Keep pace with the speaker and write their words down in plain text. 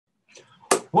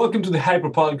Welcome to the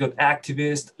Hyperpolyglot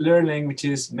Activist, Learn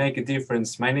Languages, Make a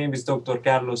Difference. My name is Dr.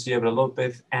 Carlos Yebra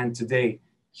Lopez, and today,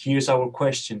 here's our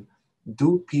question.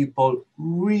 Do people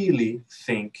really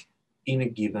think in a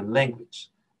given language?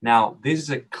 Now, this is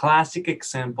a classic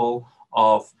example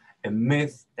of a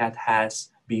myth that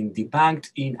has been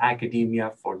debunked in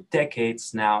academia for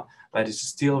decades now, but is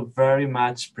still very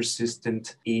much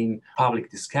persistent in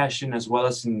public discussion as well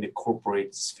as in the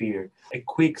corporate sphere. A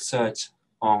quick search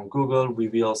on Google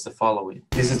reveals the following.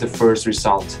 This is the first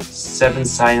result. 7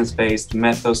 science-based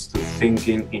methods to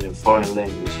thinking in a foreign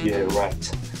language. Yeah,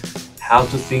 right. How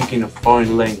to think in a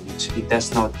foreign language. It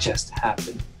does not just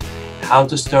happen. How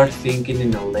to start thinking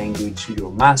in a language you're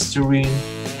mastering.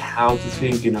 How to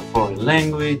think in a foreign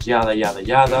language, yada, yada,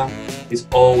 yada. It's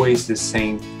always the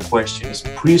same question. It's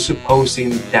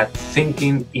presupposing that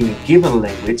thinking in a given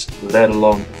language, let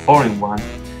alone a foreign one,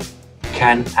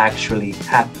 can actually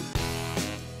happen.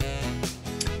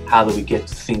 How do we get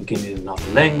to thinking in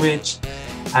another language?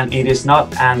 And it is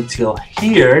not until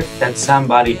here that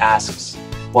somebody asks,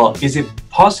 well, is it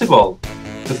possible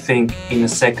to think in a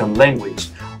second language?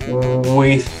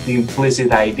 With the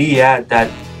implicit idea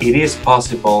that it is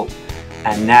possible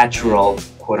and natural,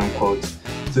 quote unquote,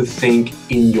 to think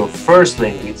in your first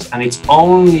language. And it's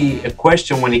only a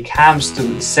question when it comes to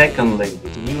the second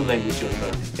language, the new language you're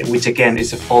learning, which again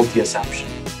is a faulty assumption.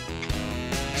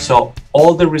 So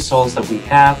all the results that we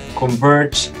have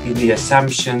converge in the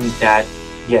assumption that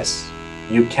yes,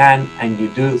 you can and you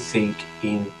do think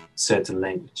in certain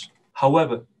language.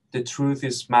 However, the truth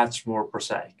is much more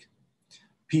prosaic.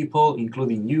 People,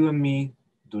 including you and me,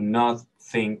 do not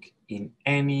think in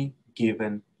any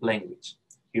given language.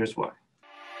 Here's why.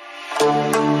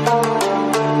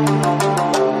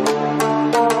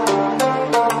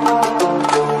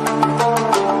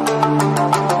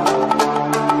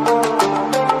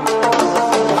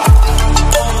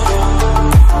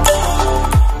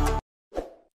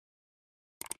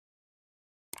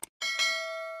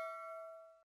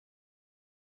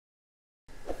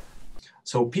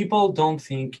 So people don't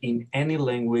think in any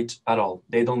language at all.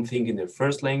 They don't think in their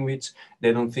first language,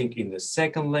 they don't think in the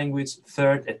second language,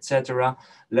 third, etc.,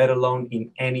 let alone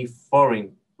in any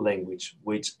foreign language,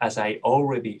 which, as I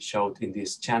already showed in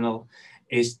this channel,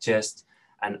 is just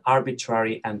an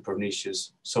arbitrary and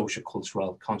pernicious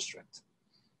sociocultural construct.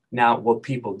 Now, what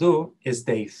people do is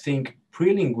they think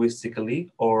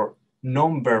pre-linguistically or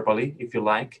non-verbally, if you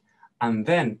like, and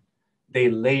then they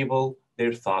label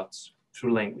their thoughts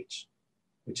through language,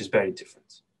 which is very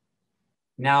different.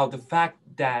 Now, the fact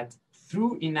that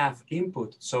through enough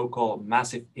input, so-called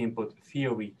massive input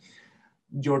theory,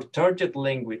 your target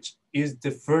language is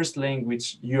the first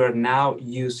language you are now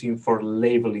using for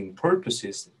labeling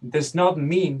purposes does not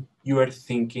mean you are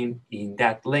thinking in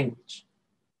that language.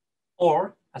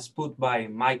 Or, as put by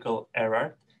Michael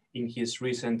Erard in his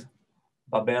recent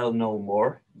Babel No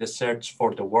More, the search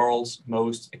for the world's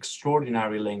most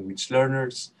extraordinary language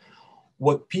learners,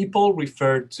 what people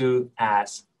refer to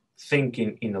as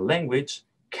thinking in a language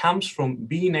comes from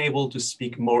being able to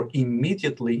speak more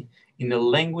immediately in a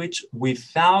language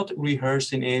without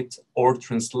rehearsing it or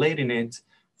translating it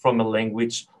from a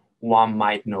language one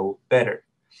might know better.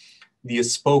 The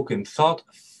spoken thought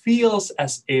feels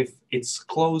as if it's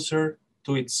closer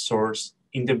to its source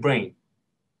in the brain.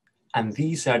 And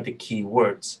these are the key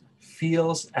words,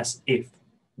 feels as if,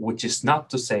 which is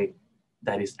not to say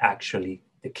that is actually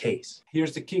the case.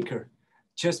 Here's the kicker.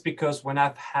 Just because when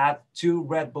I've had 2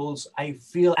 Red Bulls, I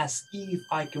feel as if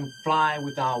I can fly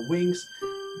without wings,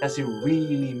 does it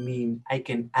really mean I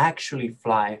can actually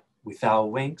fly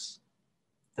without wings?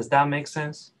 Does that make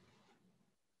sense?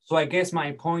 So I guess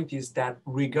my point is that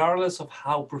regardless of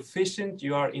how proficient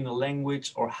you are in a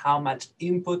language or how much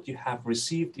input you have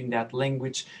received in that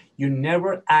language, you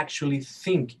never actually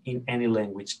think in any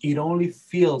language. It only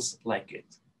feels like it.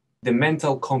 The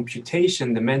mental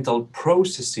computation, the mental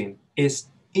processing is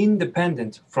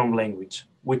independent from language,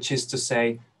 which is to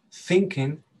say,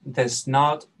 thinking does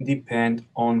not depend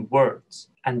on words.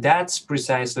 And that's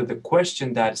precisely the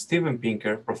question that Steven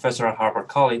Pinker, professor at Harvard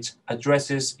College,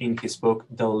 addresses in his book,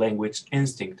 The Language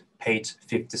Instinct, page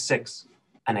 56.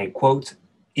 And I quote,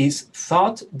 "Is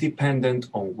thought dependent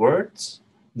on words?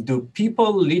 Do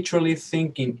people literally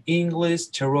think in English,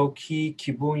 Cherokee,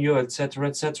 Kibunyo, etc.,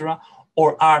 etc.?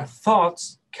 Or are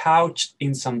thoughts couched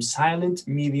in some silent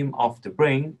medium of the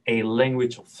brain, a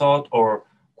language of thought, or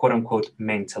quote-unquote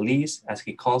mentalese, as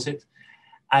he calls it,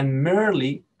 and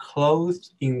merely clothed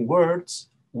in words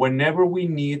whenever we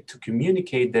need to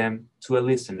communicate them to a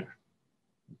listener?"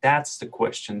 That's the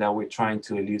question that we're trying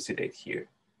to elucidate here.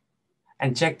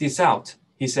 And check this out.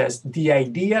 He says, the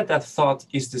idea that thought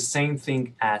is the same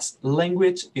thing as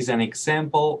language is an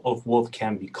example of what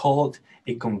can be called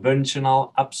a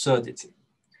conventional absurdity.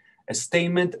 A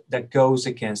statement that goes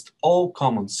against all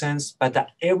common sense, but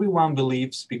that everyone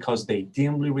believes because they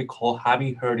dimly recall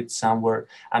having heard it somewhere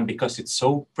and because it's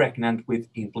so pregnant with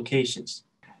implications.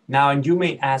 Now, and you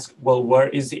may ask, well, where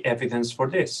is the evidence for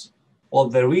this? Well,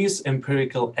 there is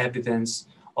empirical evidence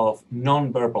of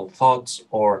nonverbal thoughts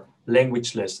or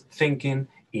languageless thinking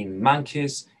in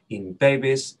monkeys, in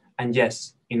babies, and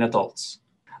yes, in adults.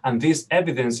 And this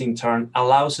evidence, in turn,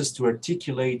 allows us to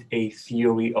articulate a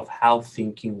theory of how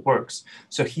thinking works.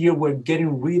 So here we're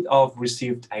getting rid of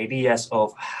received ideas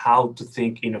of how to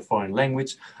think in a foreign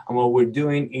language. And what we're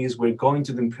doing is we're going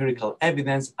to the empirical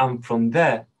evidence, and from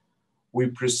there, we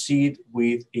proceed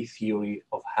with a theory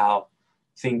of how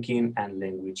thinking and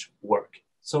language work.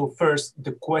 So first,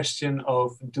 the question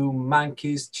of do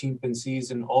monkeys,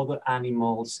 chimpanzees, and other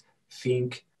animals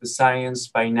think? The science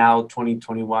by now,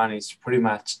 2021, is pretty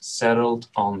much settled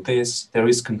on this. There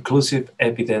is conclusive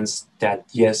evidence that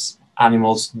yes,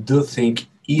 animals do think,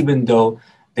 even though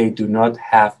they do not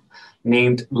have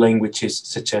named languages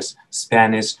such as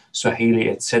Spanish, Swahili,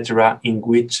 etc., in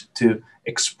which to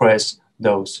express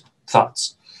those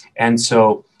thoughts. And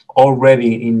so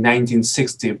already in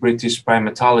 1960, British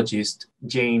primatologist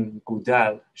Jane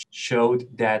Goodall showed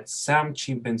that some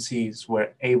chimpanzees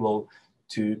were able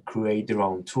to create their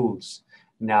own tools.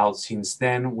 Now, since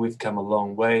then, we've come a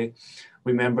long way.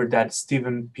 Remember that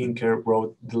Steven Pinker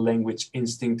wrote The Language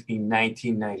Instinct in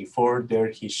 1994. There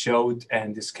he showed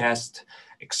and discussed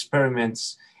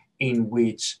experiments in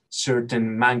which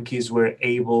certain monkeys were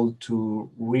able to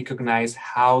recognize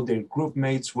how their group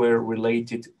mates were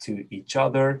related to each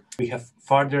other. We have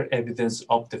further evidence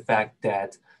of the fact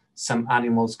that some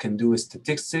animals can do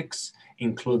statistics,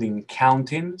 including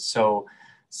counting. So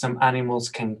some animals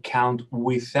can count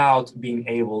without being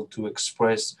able to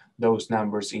express those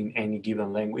numbers in any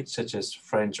given language, such as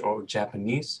French or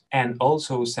Japanese. And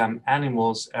also some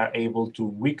animals are able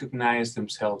to recognize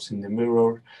themselves in the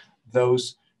mirror,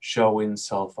 those showing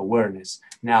self-awareness.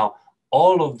 Now,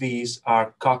 all of these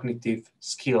are cognitive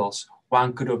skills.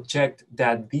 One could object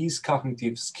that these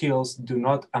cognitive skills do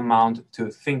not amount to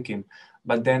thinking.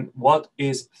 But then what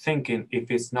is thinking if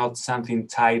it's not something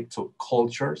tied to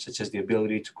culture, such as the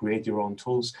ability to create your own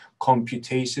tools,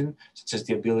 computation, such as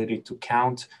the ability to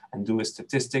count and do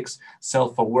statistics,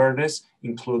 self-awareness,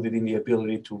 included in the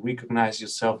ability to recognize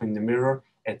yourself in the mirror,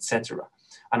 etc.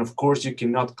 And of course, you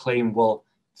cannot claim, well,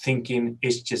 thinking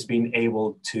is just being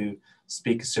able to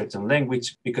speak a certain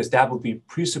language, because that would be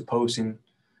presupposing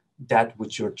that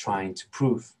which you're trying to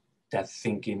prove, that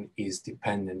thinking is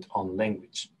dependent on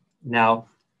language. Now,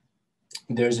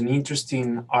 there's an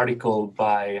interesting article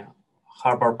by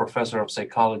Harvard professor of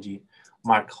psychology,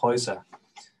 Mark Heuser,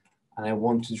 and I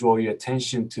want to draw your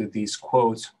attention to these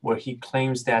quotes where he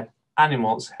claims that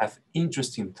animals have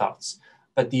interesting thoughts,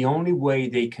 but the only way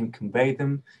they can convey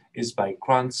them is by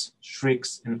grunts,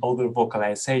 shrieks, and other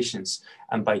vocalizations,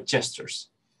 and by gestures.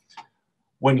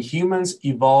 When humans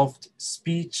evolved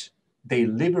speech, they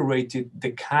liberated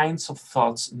the kinds of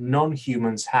thoughts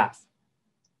non-humans have.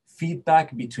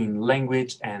 Feedback between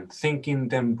language and thinking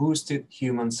then boosted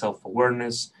human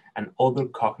self-awareness and other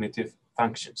cognitive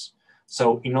functions.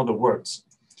 So in other words,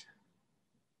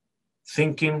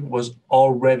 thinking was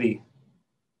already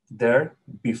there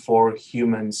before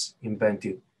humans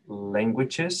invented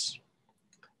languages,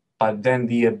 but then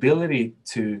the ability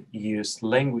to use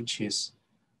languages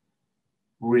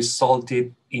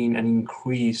resulted in an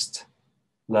increased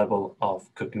level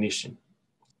of cognition.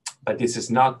 But this is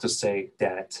not to say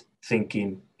that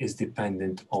thinking is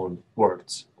dependent on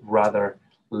words. Rather,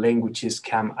 languages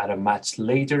come at a much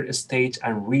later stage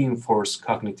and reinforce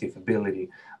cognitive ability,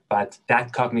 but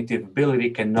that cognitive ability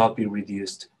cannot be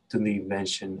reduced to the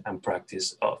invention and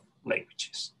practice of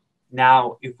languages.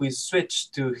 Now, if we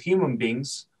switch to human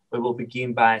beings, we will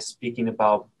begin by speaking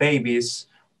about babies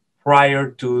prior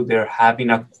to their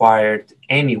having acquired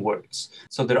any words.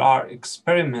 So there are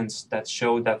experiments that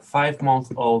show that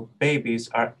 5-month-old babies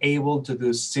are able to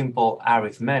do simple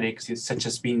arithmetic, such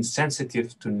as being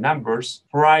sensitive to numbers,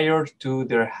 prior to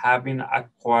their having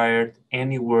acquired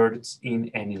any words in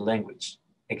any language.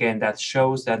 Again, that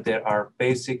shows that there are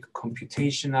basic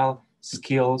computational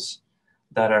skills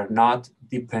that are not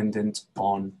dependent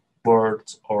on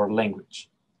words or language.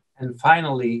 And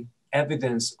finally,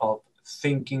 evidence of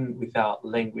thinking without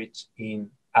language in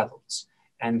adults.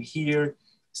 And here,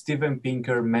 Steven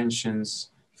Pinker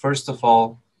mentions, first of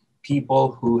all,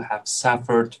 people who have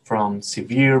suffered from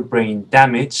severe brain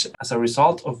damage, as a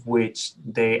result of which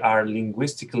they are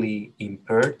linguistically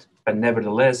impaired. but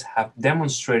nevertheless have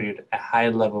demonstrated a high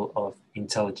level of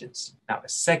intelligence. Now, a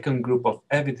second group of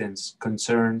evidence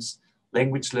concerns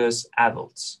languageless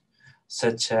adults,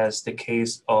 such as the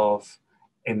case of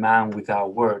A Man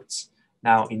Without Words.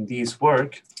 Now, in this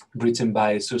work, written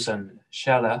by Susan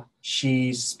Shala,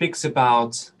 she speaks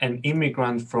about an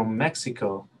immigrant from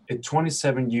Mexico, a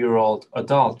 27-year-old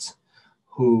adult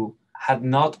who had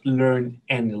not learned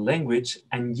any language,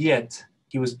 and yet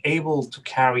he was able to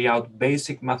carry out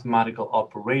basic mathematical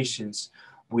operations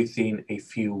within a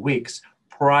few weeks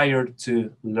prior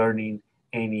to learning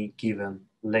any given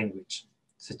language,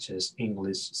 such as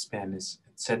English, Spanish,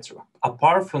 etc.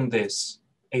 Apart from this,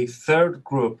 a third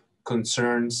group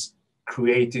concerns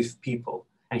creative people.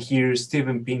 And here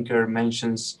Steven Pinker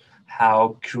mentions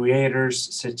how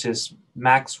creators such as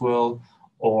Maxwell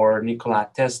or Nikola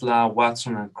Tesla,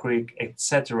 Watson and Crick,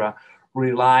 etc.,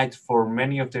 relied for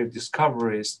many of their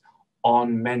discoveries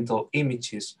on mental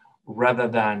images rather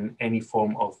than any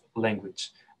form of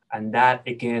language. And that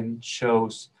again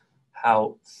shows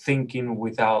how thinking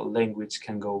without language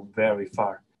can go very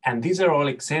far. And these are all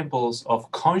examples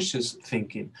of conscious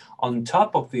thinking. On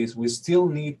top of this, we still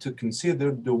need to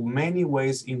consider the many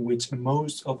ways in which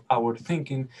most of our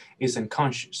thinking is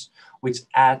unconscious, which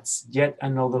adds yet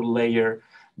another layer,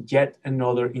 yet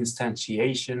another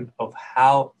instantiation of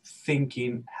how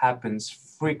thinking happens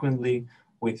frequently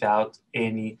without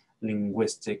any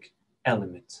linguistic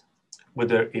element,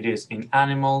 whether it is in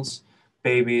animals,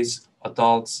 babies,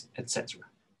 adults, etc.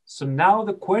 So now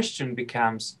the question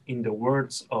becomes, in the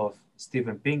words of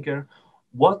Steven Pinker,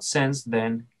 what sense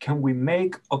then can we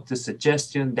make of the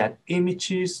suggestion that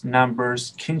images,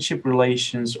 numbers, kinship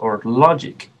relations, or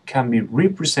logic can be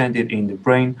represented in the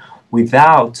brain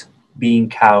without being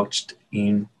couched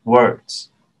in words?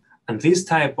 And this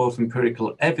type of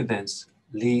empirical evidence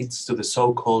leads to the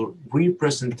so-called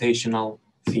representational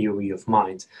theory of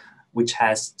mind, which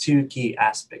has two key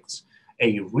aspects: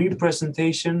 a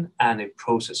representation and a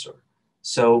processor.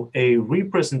 So a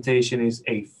representation is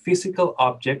a physical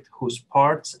object whose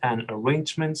parts and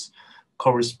arrangements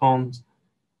correspond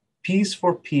piece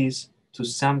for piece to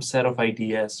some set of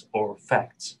ideas or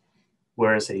facts,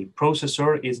 whereas a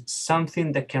processor is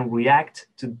something that can react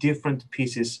to different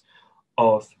pieces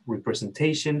of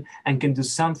representation and can do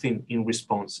something in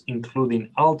response, including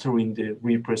altering the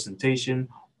representation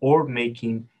or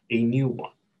making a new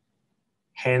one.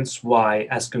 Hence why,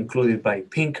 as concluded by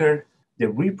Pinker, the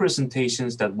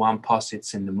representations that one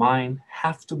posits in the mind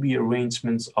have to be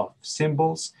arrangements of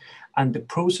symbols, and the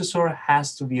processor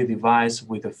has to be a device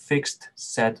with a fixed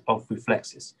set of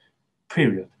reflexes,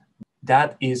 period.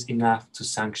 That is enough to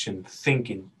sanction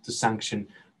thinking, to sanction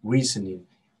reasoning,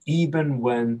 even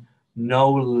when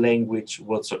no language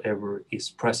whatsoever is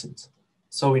present.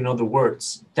 So in other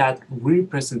words, that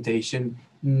representation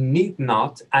need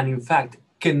not, and in fact,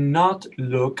 cannot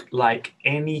look like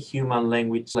any human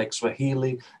language like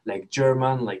Swahili, like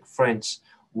German, like French.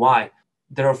 Why?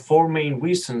 There are four main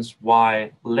reasons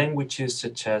why languages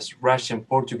such as Russian,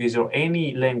 Portuguese, or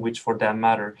any language for that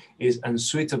matter is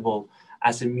unsuitable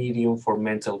as a medium for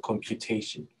mental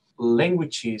computation.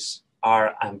 Languages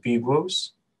are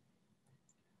ambiguous,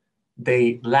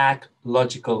 they lack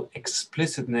logical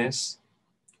explicitness,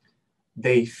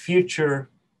 they feature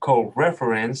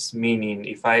co-reference, meaning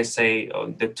if I say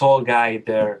the tall guy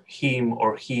there, him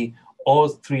or he, all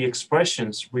three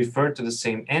expressions refer to the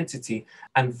same entity.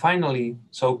 And finally,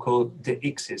 so-called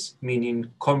deixis, meaning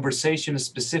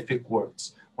conversation-specific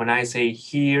words. When I say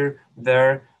here,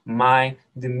 there, my,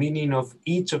 the meaning of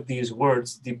each of these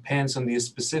words depends on the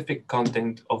specific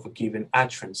content of a given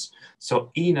utterance.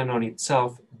 So in and on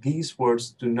itself, these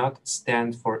words do not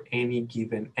stand for any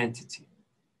given entity.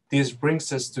 This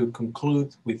brings us to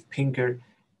conclude with Pinker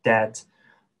that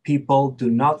people do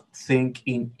not think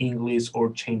in English or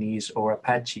Chinese or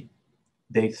Apache.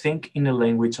 They think in a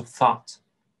language of thought.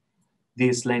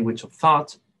 This language of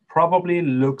thought probably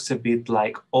looks a bit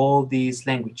like all these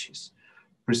languages.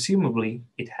 Presumably,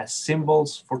 it has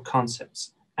symbols for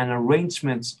concepts and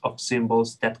arrangements of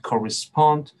symbols that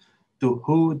correspond to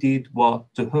who did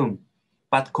what to whom.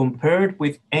 But compared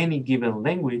with any given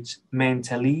language,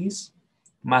 mentalese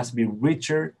must be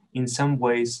richer in some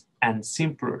ways and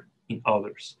simpler in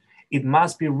others. It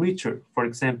must be richer, for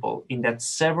example, in that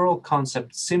several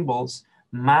concept symbols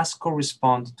must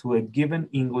correspond to a given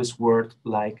English word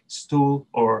like stool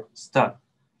or stud.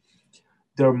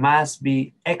 There must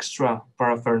be extra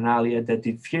paraphernalia that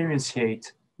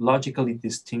differentiate logically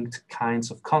distinct kinds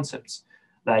of concepts,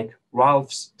 like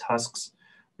Ralph's tusks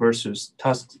versus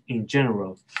tusks in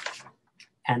general,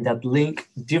 and that link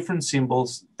different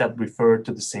symbols that refer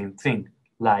to the same thing,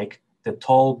 like the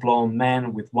tall blonde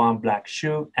man with one black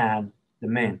shoe, and the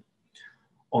man.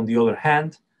 On the other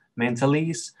hand,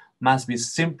 mentalese must be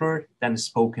simpler than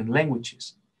spoken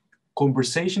languages.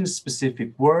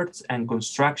 Conversation-specific words and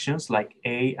constructions like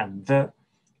a and the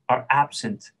are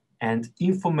absent, and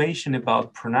information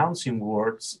about pronouncing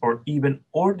words or even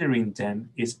ordering them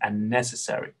is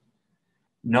unnecessary.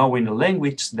 Knowing a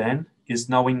language, then, is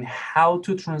knowing how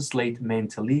to translate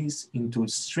mentalese into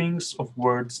strings of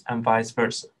words and vice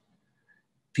versa.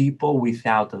 People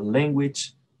without a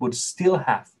language would still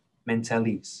have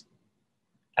mentalese,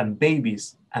 and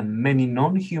babies and many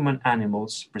non-human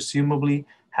animals presumably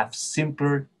have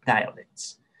simpler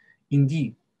dialects.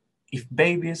 Indeed, if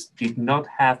babies did not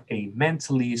have a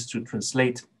mentalese to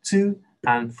translate to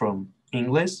and from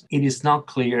English, it is not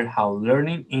clear how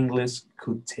learning English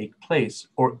could take place,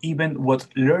 or even what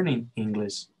learning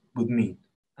English would mean.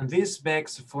 And this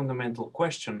begs a fundamental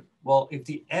question. Well, if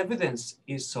the evidence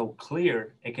is so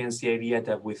clear against the idea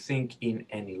that we think in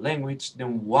any language,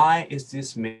 then why is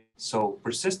this myth so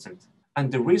persistent?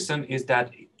 And the reason is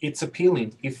that it's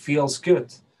appealing, it feels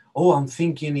good. Oh, I'm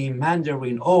thinking in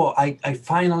Mandarin. Oh, I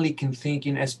finally can think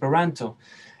in Esperanto.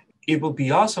 It would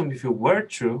be awesome if it were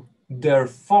true.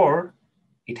 Therefore,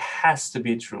 it has to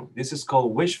be true. This is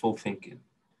called wishful thinking.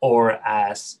 Or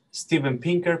as Steven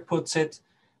Pinker puts it,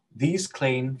 these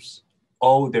claims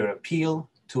owe their appeal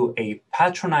to a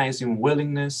patronizing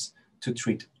willingness to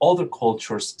treat other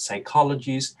cultures'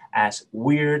 psychologies as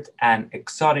weird and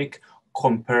exotic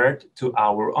compared to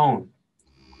our own.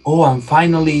 Oh, I'm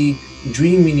finally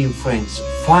dreaming in French.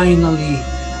 Finally,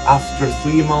 after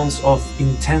 3 months of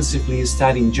intensively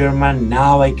studying German,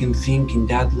 now I can think in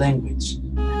that language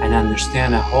and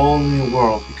understand a whole new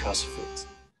world because of it.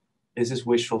 This is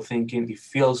wishful thinking. It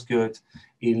feels good.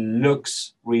 It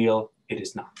looks real. It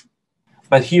is not.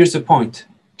 But here's the point.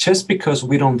 Just because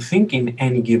we don't think in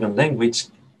any given language,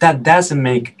 that doesn't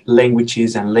make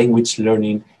languages and language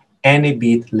learning any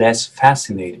bit less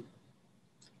fascinating.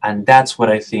 And that's what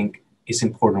I think is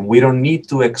important. We don't need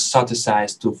to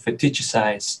exoticize, to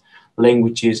fetishize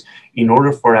languages in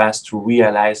order for us to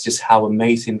realize just how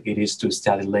amazing it is to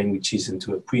study languages and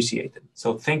to appreciate them.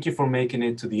 So thank you for making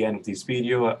it to the end of this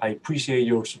video. I appreciate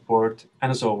your support.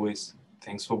 And as always,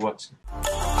 thanks for watching.